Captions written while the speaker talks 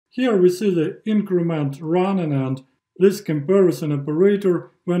Here we see the increment running and this comparison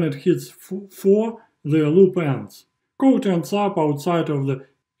operator, when it hits 4, the loop ends. Code ends up outside of the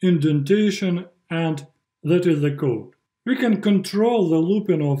indentation, and that is the code. We can control the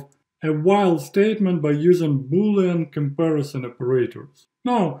looping of a while statement by using Boolean comparison operators.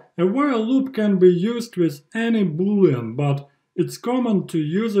 Now, a while loop can be used with any Boolean, but it's common to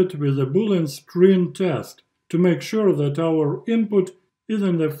use it with a Boolean string test to make sure that our input is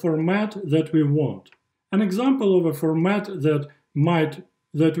in the format that we want. An example of a format that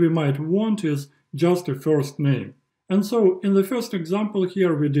we might want is just a first name. And so in the first example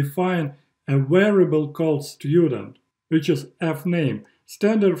here we define a variable called student, which is fname,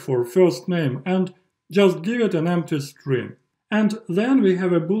 standard for first name, and just give it an empty string. And then we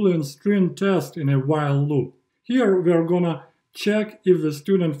have a Boolean string test in a while loop. Here we are gonna check if the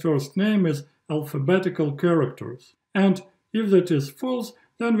student first name is alphabetical characters. And if that is false,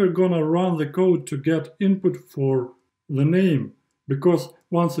 then we're gonna run the code to get input for the name, because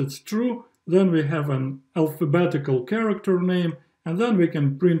once it's true, then we have an alphabetical character name, and then we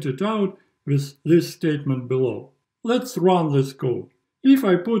can print it out with this statement below. Let's run this code. If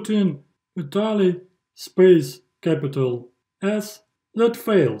I put in Vitaly space capital S, that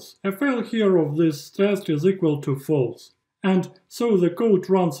fails. A fail here of this test is equal to false. And so the code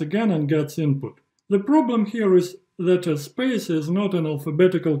runs again and gets input. The problem here is that a space is not an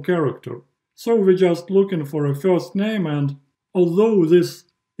alphabetical character. So we're just looking for a first name, and although this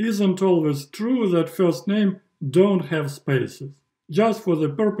isn't always true, that first name don't have spaces. Just for the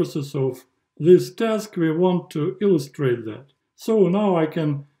purposes of this task, we want to illustrate that. So now I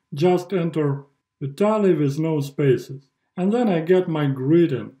can just enter Vitaly with no spaces. And then I get my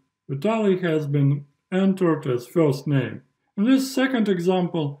greeting. Vitaly has been entered as first name. In this second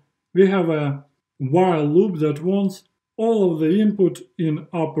example, we have a while loop that wants all of the input in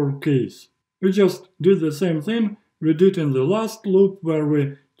uppercase. We just did the same thing we did in the last loop, where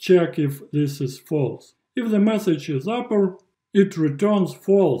we check if this is false. If the message is upper, it returns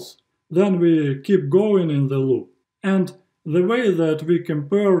false. Then we keep going in the loop. And the way that we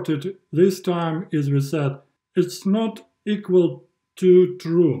compared it this time is we said it's not equal to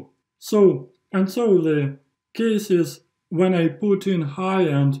true. So the case is when I put in high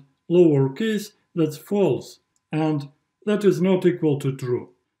and lowercase, that's false, and that is not equal to true.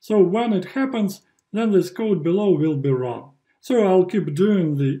 So when it happens, then this code below will be run. So I'll keep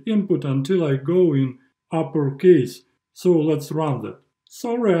doing the input until I go in uppercase. So let's run that.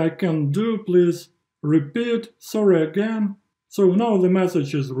 Sorry, I can do, please repeat, sorry again. So now the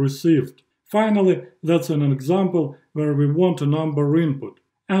message is received. Finally, that's an example where we want a number input.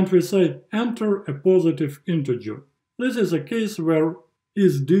 And we say enter a positive integer. This is a case where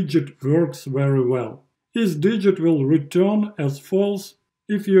isDigit works very well. IsDigit will return as false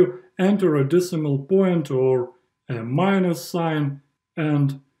if you enter a decimal point or a minus sign,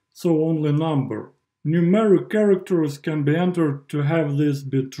 and so only number. Numeric characters can be entered to have this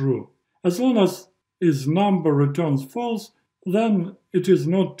be true. As long as isNumber returns false, then it is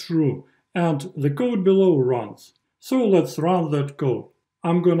not true, and the code below runs. So let's run that code.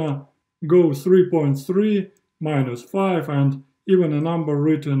 I'm gonna go 3.3 minus 5 and even a number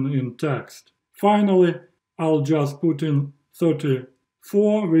written in text. Finally, I'll just put in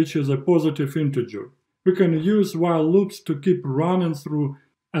 34, which is a positive integer. We can use while loops to keep running through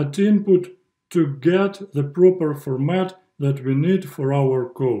at input to get the proper format that we need for our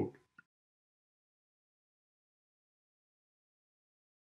code.